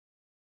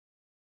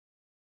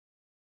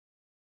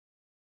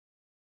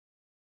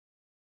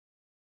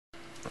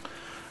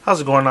How's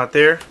it going out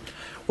there?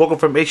 Welcome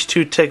from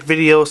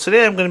H2TechVideos.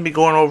 Today I'm going to be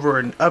going over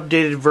an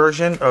updated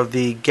version of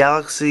the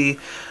Galaxy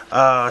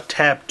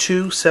Tab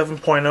 2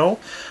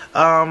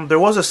 7.0. There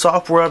was a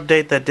software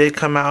update that did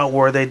come out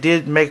where they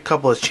did make a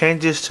couple of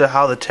changes to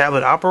how the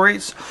tablet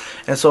operates.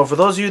 And so for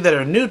those of you that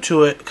are new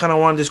to it, kind of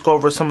want to just go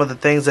over some of the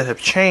things that have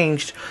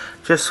changed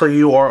just so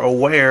you are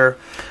aware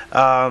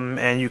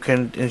and you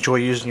can enjoy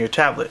using your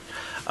tablet.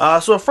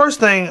 So the first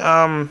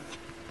thing,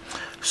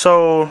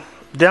 so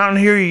down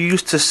here you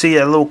used to see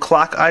a little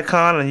clock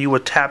icon and you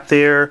would tap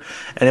there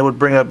and it would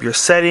bring up your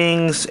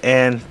settings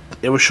and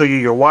it would show you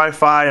your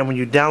Wi-Fi and when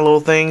you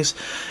download things.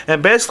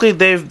 And basically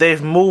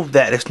they've moved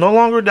that. It's no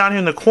longer down here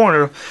in the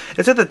corner.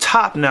 It's at the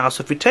top now.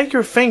 So if you take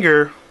your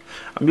finger,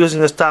 I'm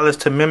using the stylus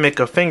to mimic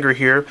a finger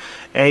here,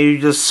 and you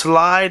just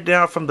slide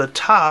down from the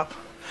top,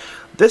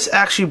 this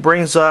actually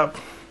brings up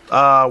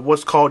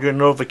what's called your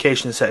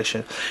notification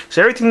section.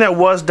 So everything that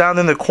was down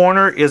in the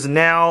corner is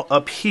now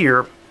up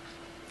here.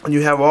 And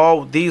you have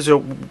all these are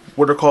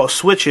what are called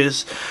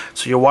switches.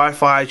 So your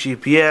Wi-Fi,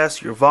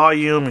 GPS, your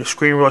volume, your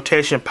screen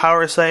rotation,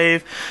 power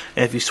save.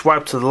 And if you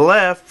swipe to the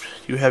left,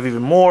 you have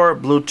even more: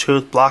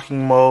 Bluetooth,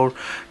 blocking mode,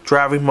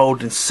 driving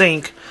mode, and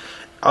sync,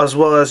 as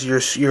well as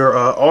your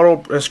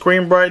auto and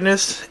screen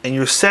brightness. And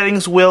your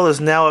settings wheel is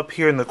now up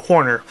here in the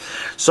corner.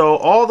 So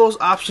all those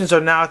options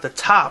are now at the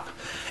top.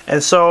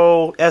 And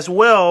so as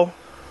well,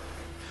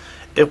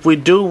 if we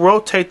do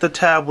rotate the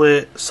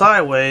tablet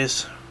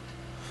sideways,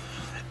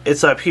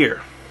 it's up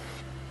here.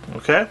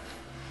 Okay,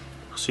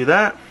 see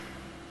that?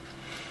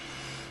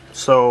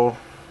 So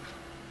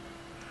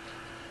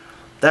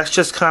that's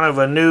just kind of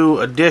a new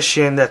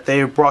addition that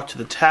they brought to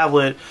the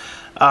tablet,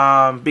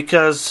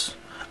 because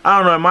I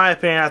don't know, in my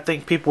opinion, I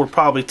think people would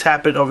probably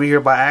tap it over here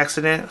by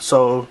accident,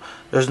 so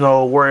there's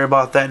no worry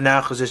about that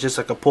now because it's just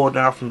like a pull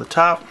down from the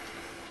top.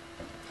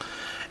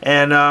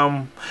 And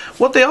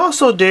what they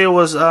also did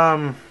was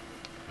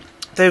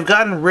they've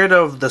gotten rid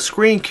of the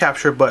screen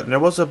capture button. There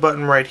was a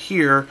button right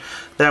here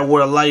that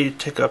would allow you to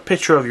take a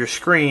picture of your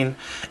screen,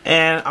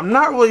 and I'm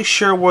not really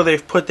sure where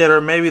they've put that, or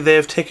maybe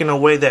they've taken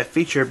away that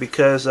feature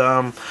because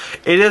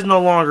it is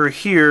no longer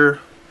here.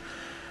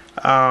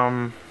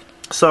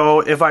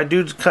 So if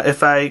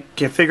I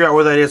can figure out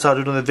where that is, I'll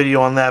do another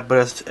video on that,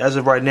 but as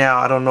of right now,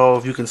 I don't know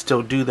if you can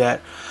still do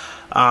that.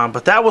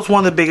 But that was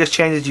one of the biggest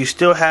changes. You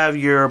still have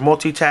your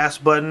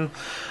multitask button.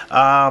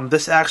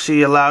 This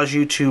actually allows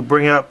you to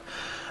bring up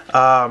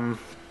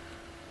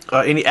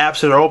any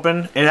apps that are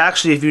open, and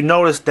actually if you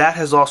notice, that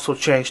has also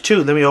changed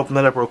too. Let me open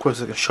that up real quick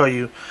so I can show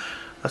you.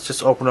 Let's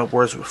just open up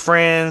Words with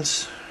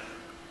Friends,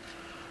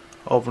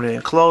 open it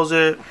and close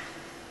it,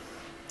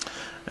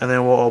 and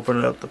then we'll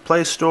open up the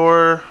Play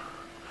Store,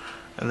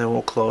 and then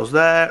we'll close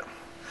that,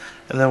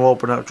 and then we'll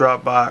open up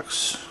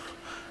Dropbox,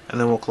 and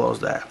then we'll close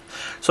that.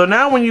 So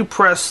now when you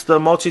press the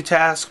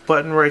multitask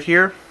button right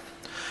here,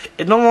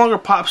 it no longer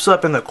pops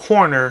up in the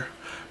corner.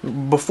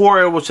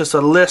 Before, it was just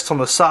a list on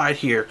the side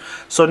here.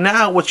 So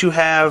now what you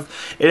have,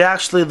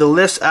 the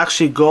list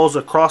actually goes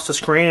across the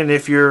screen, and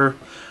if you're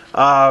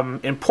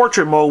in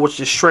portrait mode, which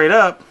is straight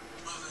up,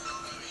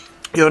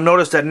 you'll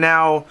notice that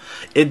now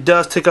it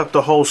does take up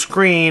the whole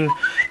screen.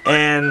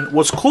 And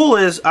what's cool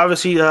is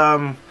obviously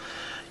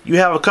you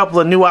have a couple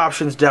of new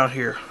options down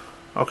here.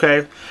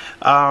 Okay,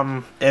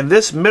 and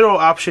this middle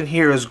option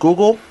here is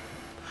Google.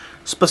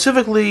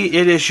 Specifically,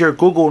 it is your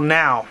Google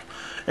Now.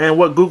 And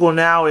what Google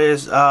Now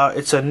is,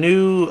 it's a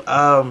new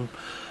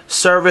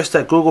service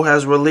that Google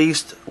has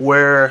released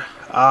where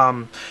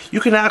you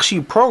can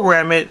actually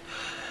program it,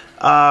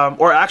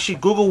 or actually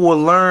Google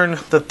will learn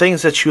the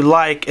things that you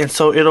like, and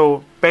so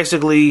it'll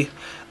basically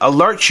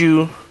alert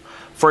you.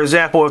 For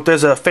example, if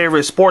there's a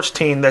favorite sports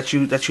team that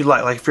you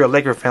like if you're a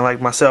Laker fan like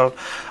myself,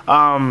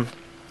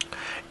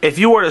 if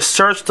you were to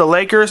search the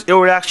Lakers, it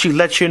would actually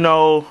let you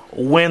know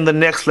when the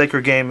next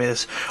Laker game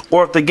is,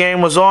 or if the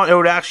game was on, it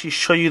would actually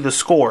show you the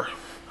score.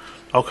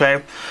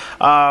 Okay.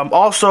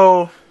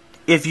 Also,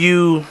 if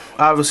you,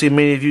 obviously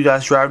many of you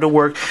guys drive to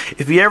work,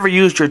 if you ever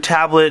used your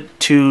tablet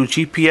to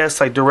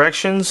GPS like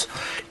directions,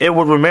 it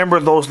would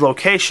remember those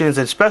locations,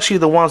 especially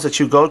the ones that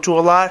you go to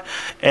a lot,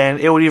 and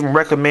it would even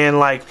recommend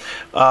like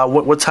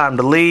what time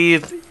to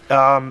leave.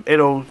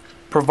 It'll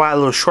provide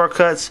little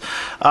shortcuts.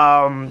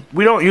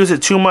 We don't use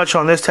it too much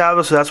on this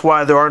tablet, so that's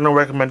why there are no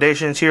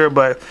recommendations here,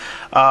 but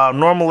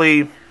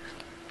normally,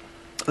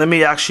 let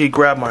me actually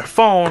grab my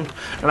phone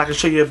and I can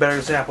show you a better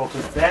example,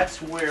 because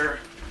that's where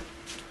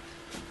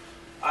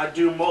I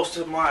do most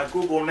of my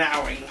Google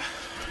Nowing.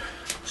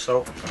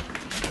 So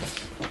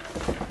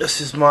this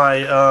is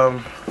my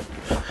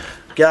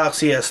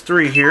Galaxy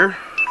S3 here,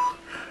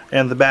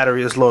 and the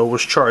battery is low, it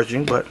was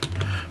charging, but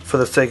for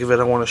the sake of it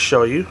I want to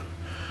show you.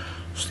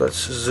 So let's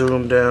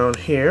zoom down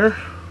here.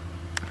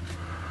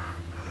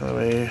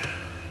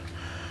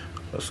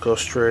 Let's go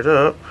straight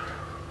up.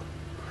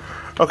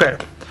 Okay,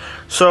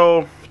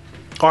 so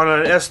on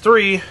an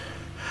S3,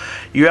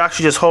 you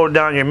actually just hold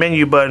down your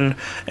menu button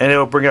and it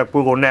will bring up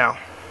Google Now.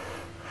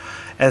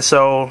 And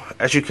so,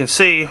 as you can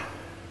see,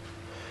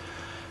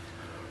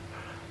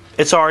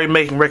 it's already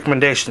making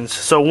recommendations.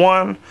 So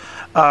one,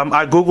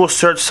 I Google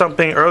searched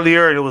something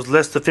earlier and it was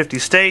list of 50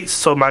 states,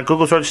 so my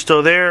Google search is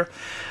still there.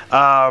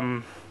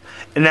 And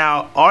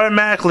now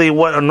automatically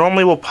what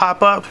normally will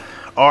pop up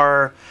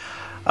are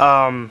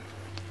one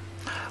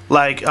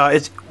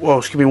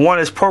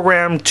is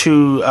programmed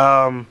to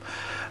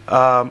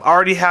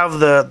already have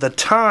the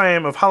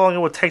time of how long it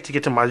would take to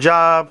get to my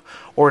job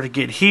or to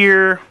get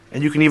here,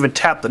 and you can even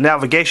tap the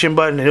navigation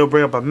button and it'll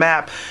bring up a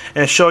map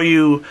and show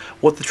you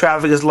what the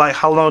traffic is like,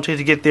 how long it takes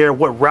to get there,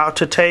 what route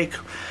to take,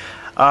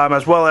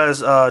 as well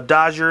as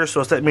Dodgers. So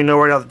it's letting me know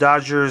right now the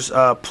Dodgers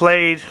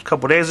played a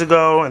couple days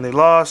ago and they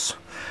lost.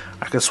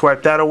 I can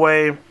swipe that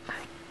away,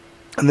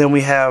 and then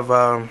we have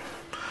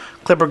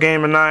Clipper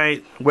game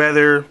tonight,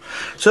 weather.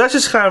 So that's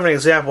just kind of an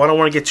example. I don't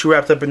want to get too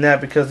wrapped up in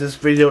that because this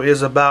video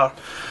is about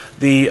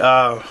the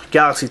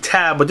Galaxy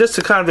Tab, but just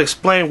to kind of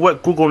explain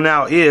what Google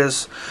Now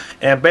is.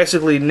 And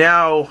basically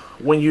now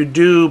when you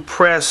do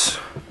press,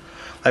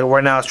 like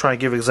right now I was trying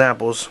to give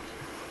examples,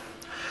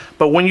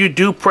 but when you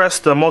do press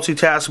the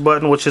multitask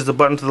button, which is the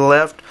button to the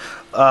left,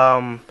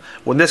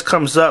 when this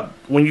comes up,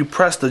 when you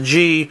press the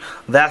G,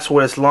 that's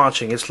what it's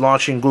launching. It's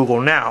launching Google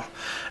Now.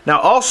 Now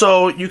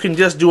also, you can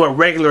just do a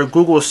regular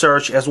Google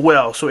search as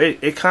well. So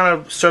it kind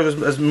of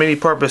serves as many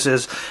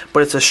purposes,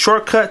 but it's a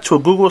shortcut to a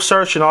Google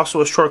search and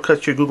also a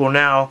shortcut to your Google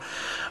Now.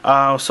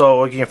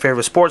 So again,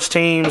 favorite sports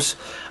teams.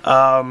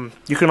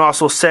 You can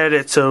also set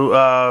it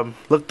to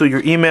look through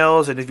your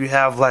emails, and if you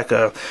have like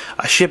a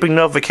shipping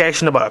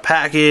notification about a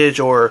package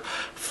or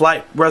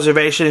flight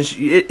reservations,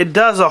 it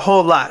does a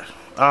whole lot.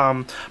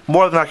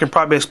 More than I can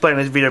probably explain in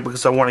this video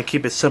because I want to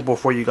keep it simple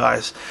for you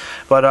guys.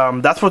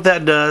 But that's what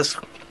that does.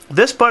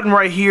 This button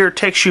right here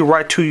takes you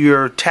right to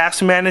your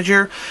task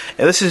manager,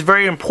 and this is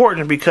very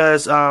important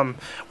because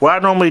what I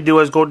normally do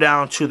is go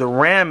down to the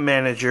RAM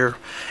manager,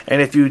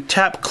 and if you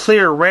tap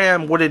clear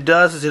RAM, what it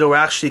does is it'll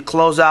actually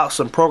close out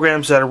some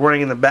programs that are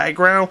running in the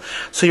background,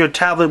 so your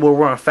tablet will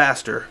run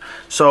faster.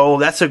 So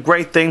that's a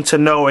great thing to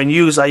know and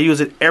use. I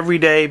use it every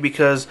day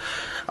because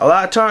a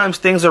lot of times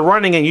things are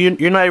running and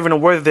you're not even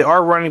aware that they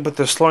are running, but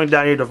they're slowing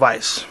down your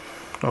device.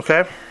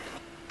 Okay,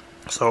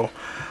 so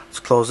let's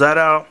close that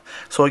out.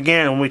 So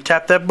again, when we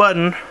tap that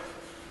button,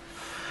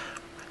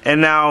 and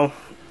now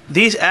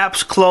these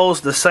apps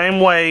close the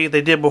same way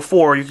they did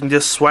before. You can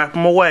just swipe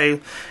them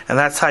away, and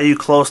that's how you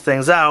close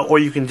things out, or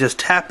you can just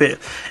tap it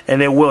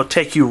and it will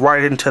take you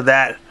right into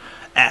that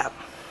app.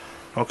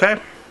 Okay,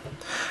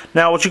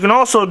 now what you can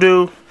also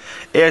do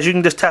is you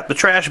can just tap the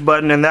trash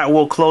button and that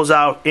will close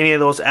out any of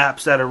those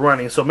apps that are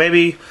running. So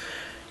maybe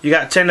you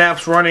got 10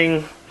 apps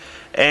running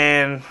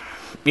and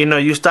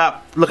you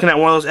stopped looking at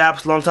one of those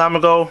apps a long time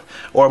ago,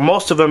 or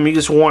most of them you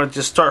just want to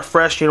just start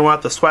fresh. You don't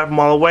have to swipe them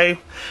all away.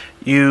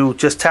 You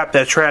just tap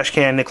that trash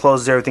can and it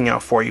closes everything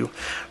out for you.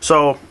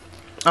 So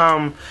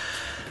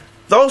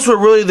those were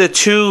really the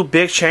two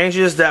big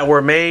changes that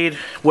were made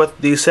with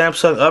the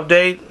Samsung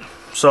update.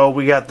 So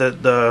we got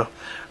the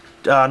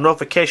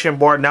notification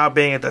bar now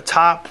being at the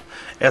top,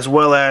 as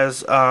well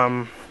as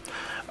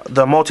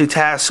the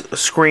multitask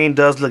screen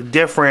does look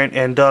different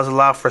and does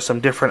allow for some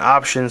different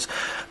options,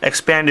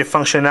 expanded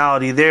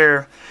functionality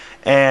there,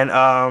 and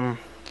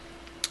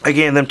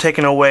again, them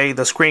taking away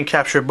the screen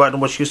capture button,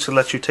 which used to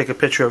let you take a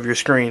picture of your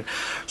screen.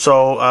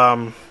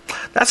 So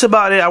that's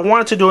about it. I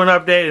wanted to do an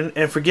update,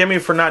 and forgive me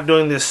for not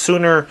doing this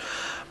sooner,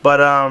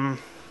 but I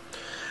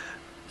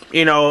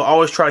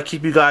always try to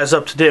keep you guys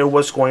up to date with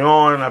what's going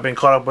on. I've been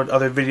caught up with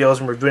other videos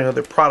and reviewing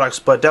other products,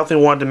 but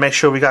definitely wanted to make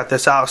sure we got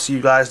this out so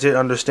you guys did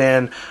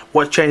understand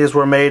what changes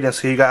were made, and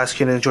so you guys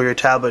can enjoy your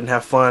tablet and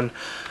have fun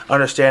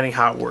understanding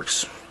how it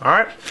works.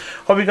 Alright,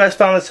 hope you guys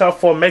found this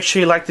helpful. Make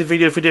sure you like the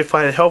video if you did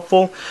find it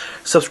helpful.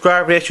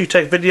 Subscribe to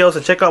H2TechVideos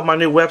and check out my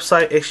new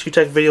website,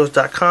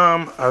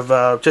 H2TechVideos.com.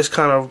 I've just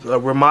kind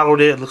of remodeled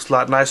it. It looks a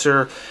lot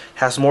nicer,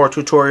 has more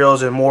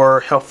tutorials and more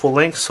helpful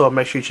links, so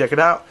make sure you check it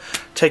out.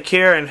 Take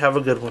care and have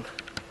a good one.